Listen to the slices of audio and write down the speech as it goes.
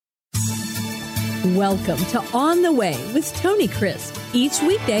Welcome to On the Way with Tony Crisp. Each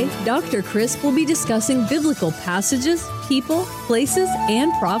weekday, Dr. Crisp will be discussing biblical passages, people, places,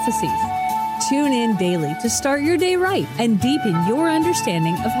 and prophecies. Tune in daily to start your day right and deepen your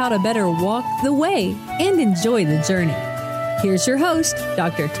understanding of how to better walk the way and enjoy the journey. Here's your host,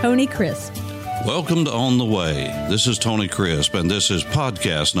 Dr. Tony Crisp. Welcome to On the Way. This is Tony Crisp, and this is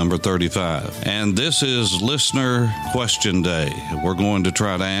podcast number 35. And this is Listener Question Day. We're going to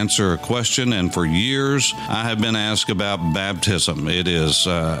try to answer a question, and for years, I have been asked about baptism. It is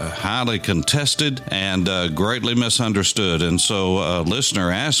highly contested and greatly misunderstood. And so a listener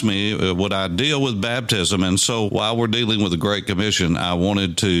asked me, would I deal with baptism? And so while we're dealing with the Great Commission, I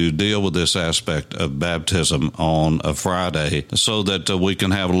wanted to deal with this aspect of baptism on a Friday so that we can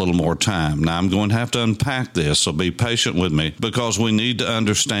have a little more time. Now, I'm going to have to unpack this, so be patient with me because we need to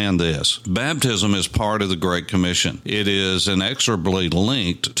understand this. Baptism is part of the Great Commission. It is inexorably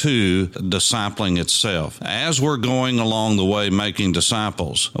linked to discipling itself. As we're going along the way making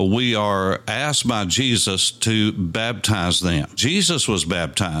disciples, we are asked by Jesus to baptize them. Jesus was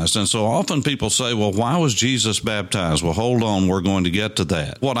baptized, and so often people say, well, why was Jesus baptized? Well, hold on, we're going to get to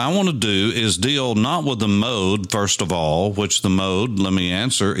that. What I want to do is deal not with the mode, first of all, which the mode, let me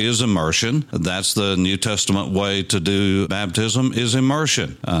answer, is immersion. That's the New Testament way to do baptism is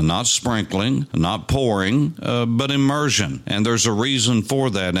immersion, not sprinkling, not pouring, but immersion. And there's a reason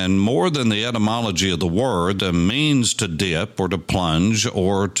for that. And more than the etymology of the word, the means to dip or to plunge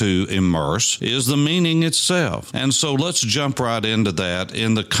or to immerse is the meaning itself. And so let's jump right into that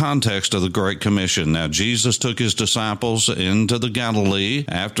in the context of the Great Commission. Now, Jesus took his disciples into the Galilee.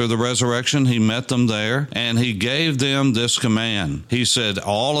 After the resurrection, he met them there, and he gave them this command. He said,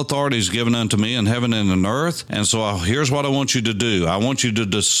 all authority is given unto me in heaven and in earth. And so here's what I want you to do. I want you to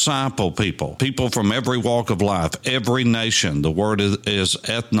disciple people from every walk of life, every nation. The word is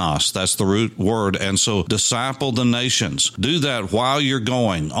ethnos. That's the root word. And so disciple the nations. Do that while you're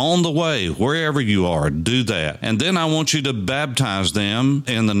going, on the way, wherever you are. Do that. And then I want you to baptize them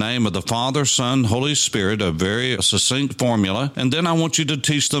in the name of the Father, Son, Holy Spirit, a very succinct formula. And then I want you to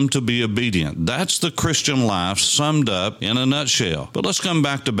teach them to be obedient. That's the Christian life summed up in a nutshell. But let's come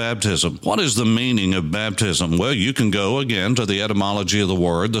back to baptism. What is the meaning of baptism? Well, you can go again to the etymology of the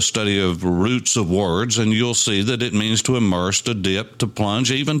word, the study of roots of words, and you'll see that it means to immerse, to dip, to plunge,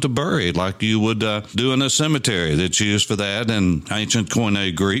 even to bury, like you would do in a cemetery that's used for that in ancient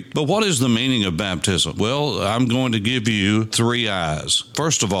Koine Greek. But what is the meaning of baptism? Well, I'm going to give you three I's.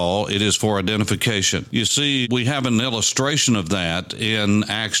 First of all, it is for identification. You see, we have an illustration of that in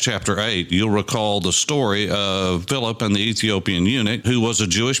Acts chapter 8. You'll recall the story of Philip and the Ethiopian eunuch, who was a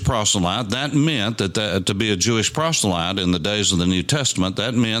Jewish proselyte. That meant that to be a Jewish proselyte in the days of the New Testament,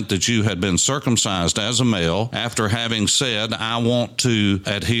 that meant that you had been circumcised as a male after having said, I want to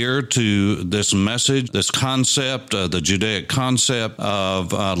adhere to this message, this concept, the Judaic concept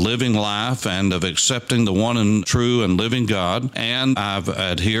of living life and of accepting the one and true and living God. And I've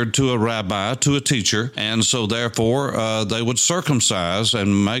adhered to a rabbi, to a teacher. And so therefore, they would circumcise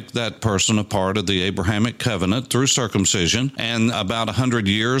and make that person a part of the Abrahamic covenant through circumcision. And about 100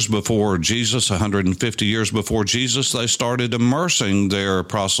 years before Jesus, 150 years before Jesus, they started immersing their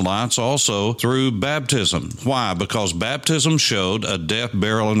proselytes also through baptism. Why? Because baptism showed a death,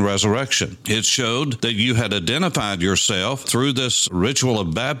 burial, and resurrection. It showed that you had identified yourself through this ritual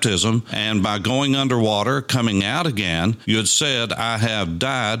of baptism, and by going underwater, coming out again, you had said, I have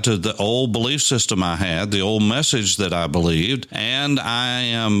died to the old belief system I had, the old message that I believed, and I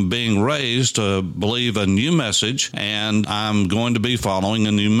am being raised to believe a new message, and I'm going to be following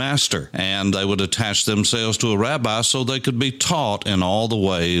a new master. And they would attach themselves to a rabbi so they could be taught in all the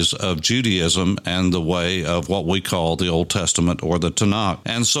ways of Judaism and the way of what we call the Old Testament or the Tanakh.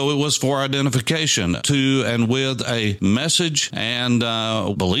 And so it was for identification to and with a message and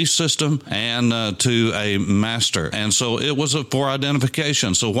belief system and to a master. And so it was for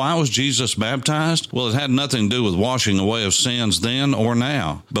identification. So why was Jesus baptized? Well, it had nothing to do with washing away of sins then or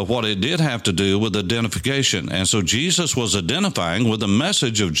now, but what it did have to do with identification. And so Jesus was identifying with the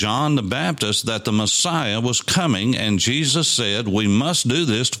message of John the Baptist that the Messiah was coming, and Jesus said, we must do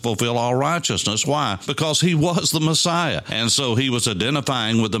this to fulfill all righteousness. Why? Because he was the Messiah. And so he was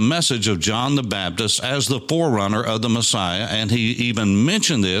identifying with the message of John the Baptist as the forerunner of the Messiah, and he even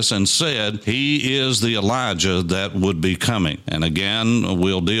mentioned this and said, he is the Elijah that would be coming. And again,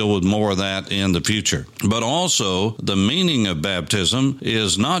 we'll deal with more of that in the future. But also, the meaning of baptism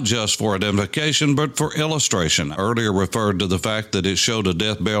is not just for identification, but for illustration. Earlier referred to the fact that it showed a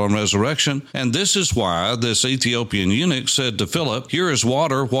death, burial, and resurrection. And this is why this Ethiopian eunuch said to Philip, "Here is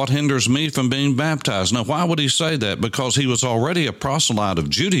water. What hinders me from being baptized?" Now, why would he say that? Because he was already a proselyte of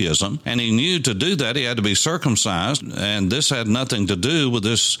Judaism, and he knew to do that he had to be circumcised, and this had nothing to do with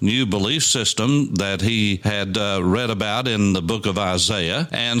this new belief system that he had read about in the book of Isaiah.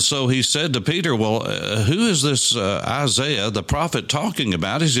 And so he said to Peter, well, who is this Isaiah, the prophet, talking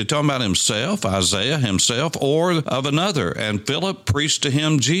about? Is he talking about himself, Isaiah himself, or of another? And Philip preached to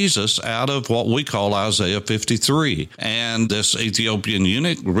him Jesus out of what we call Isaiah 53. And this Ethiopian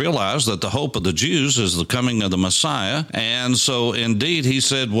eunuch realized that the hope of the Jews is the coming of the Messiah. And so indeed he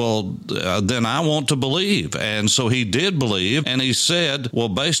said, well, then I want to believe. And so he did believe. And he said, well,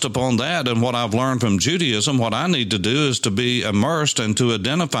 based upon that and what I've learned from Judaism, what I need to do is to be immersed and to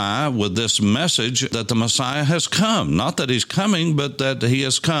identify with this message that the Messiah has come. Not that he's coming, but that he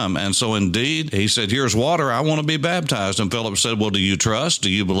has come. And so indeed, he said, here's water. I want to be baptized. And Philip said, well, do you trust? Do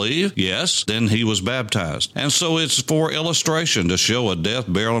you believe? Yes. Then he was baptized. And so it's for illustration to show a death,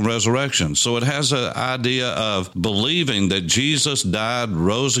 burial, and resurrection. So it has an idea of believing that Jesus died,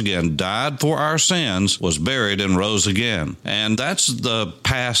 rose again, died for our sins, was buried, and rose again. And that's the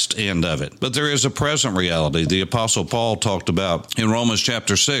past end of it. But there is a present reality. The Apostle Paul talked about in Romans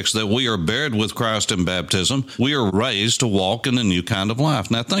chapter 6 that we are buried with Christ in baptism. We are raised to walk in a new kind of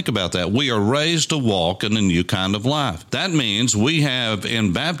life. Now think about that. We are raised to walk in a new kind of life. That means we have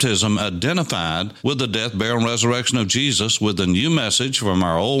in baptism identified with the death, burial, and resurrection of Jesus, with a new message from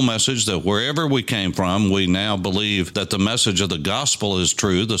our old message that wherever we came from, we now believe that the message of the gospel is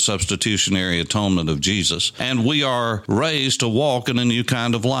true, the substitutionary atonement of Jesus, and we are raised to walk in a new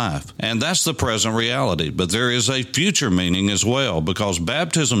kind of life. And that's the present reality. But there is a future meaning as well, because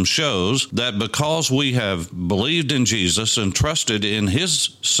baptism shows that because we have believed in Jesus and trusted in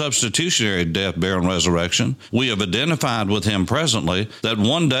his substitutionary death, burial, and resurrection, we have identified with him presently, that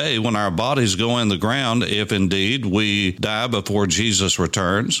one day when our bodies go in the ground, if indeed we die before Jesus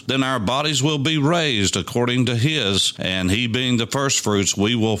returns, then our bodies will be raised according to his, and he being the first fruits,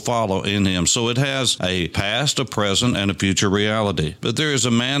 we will follow in him. So it has a past, a present, and a future reality. But there is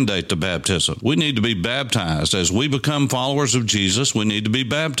a mandate to baptism. We need to be baptized. As we become followers of Jesus, we need to be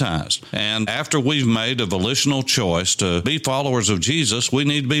baptized. And after we've made a volitional choice to be followers of Jesus, we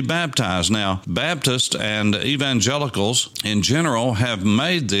need to be baptized. Now, Baptists and evangelicals in general have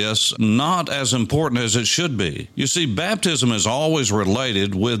made this not as important as it should be. You see, baptism is always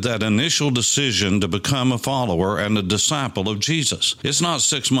related with that initial decision to become a follower and a disciple of Jesus. It's not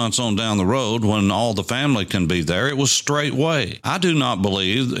 6 months on down the road when all the family can be there. It was straightway. I do not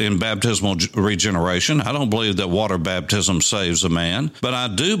believe in baptismal regeneration. I don't believe that water baptism saves a man, but I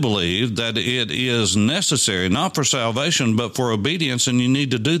do believe that it is necessary, not for salvation, but for obedience, and you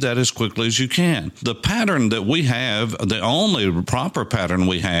need to do that as quickly as you can. The pattern that we have, the only proper pattern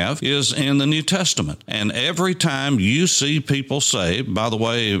we have, is in the New Testament. And every time you see people saved, by the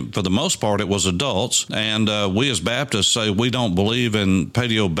way, for the most part, it was adults, and we as Baptists say we don't believe in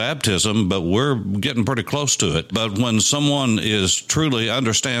pedio-baptism, but we're getting pretty close to it. But when someone truly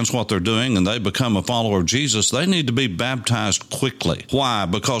understands what they're doing and they become a follower of Jesus, they need to be baptized quickly. Why?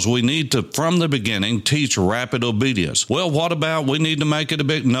 Because we need to, from the beginning, teach rapid obedience. Well, what about we need to make it a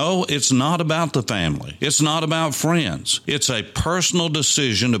big... No, it's not about the family. It's not about friends. It's a personal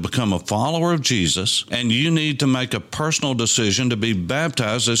decision to become a follower of Jesus, and you need to make a personal decision to be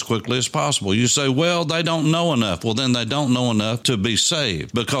baptized as quickly as possible. You say, well, they don't know enough. Well, then they don't know enough to be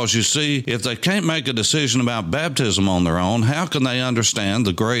saved. Because you see, if they can't make a decision about baptism on their own, how can they understand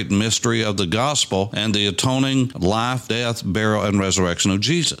the great mystery of the gospel and the atoning life, death, burial, and resurrection of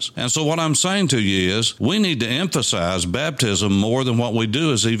Jesus? And so what I'm saying to you is we need to emphasize baptism more than what we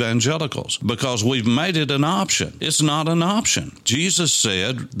do as evangelicals, because we've made it an option. It's not an option. Jesus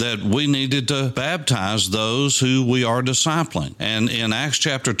said that we needed to baptize those who we are discipling. And in Acts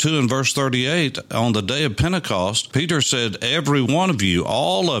chapter 2 and verse 38, on the day of Pentecost, Peter said, every one of you,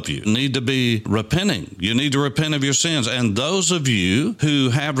 all of you, need to be repenting. You need to repent of your sins. And those of you who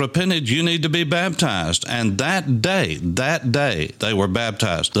have repented, you need to be baptized. And that day, they were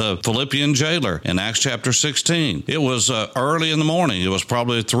baptized. The Philippian jailer in Acts chapter 16, it was early in the morning. It was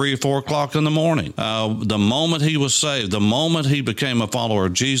probably 3 or 4 o'clock in the morning. The moment he was saved, the moment he became a follower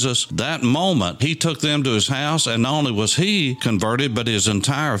of Jesus, that moment he took them to his house, and not only was he converted, but his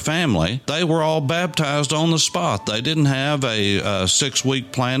entire family, they were all baptized on the spot. They didn't have a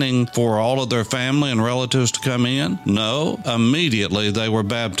 6-week planning for all of their family and relatives to come in. No, immediately they were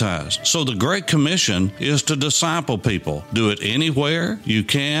baptized. So the Great Commission is to disciple people. Do it anywhere you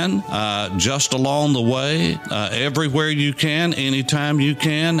can, just along the way, everywhere you can, anytime you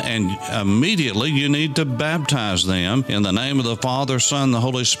can, and immediately you need to baptize them in the name of the Father, Father, Son, the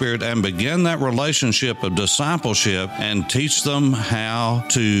Holy Spirit, and begin that relationship of discipleship and teach them how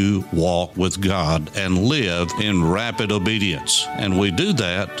to walk with God and live in rapid obedience. And we do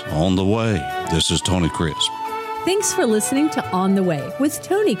that on the way. This is Tony Crisp. Thanks for listening to On the Way with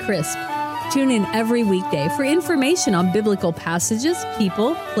Tony Crisp. Tune in every weekday for information on biblical passages,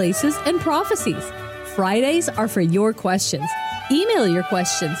 people, places, and prophecies. Fridays are for your questions. Email your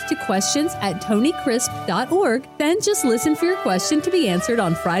questions to questions@tonycrisp.org. Then just listen for your question to be answered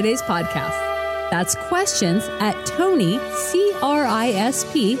on Friday's podcast. That's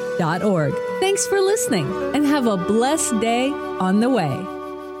questions@tonycrisp.org. Thanks for listening and have a blessed day on the way.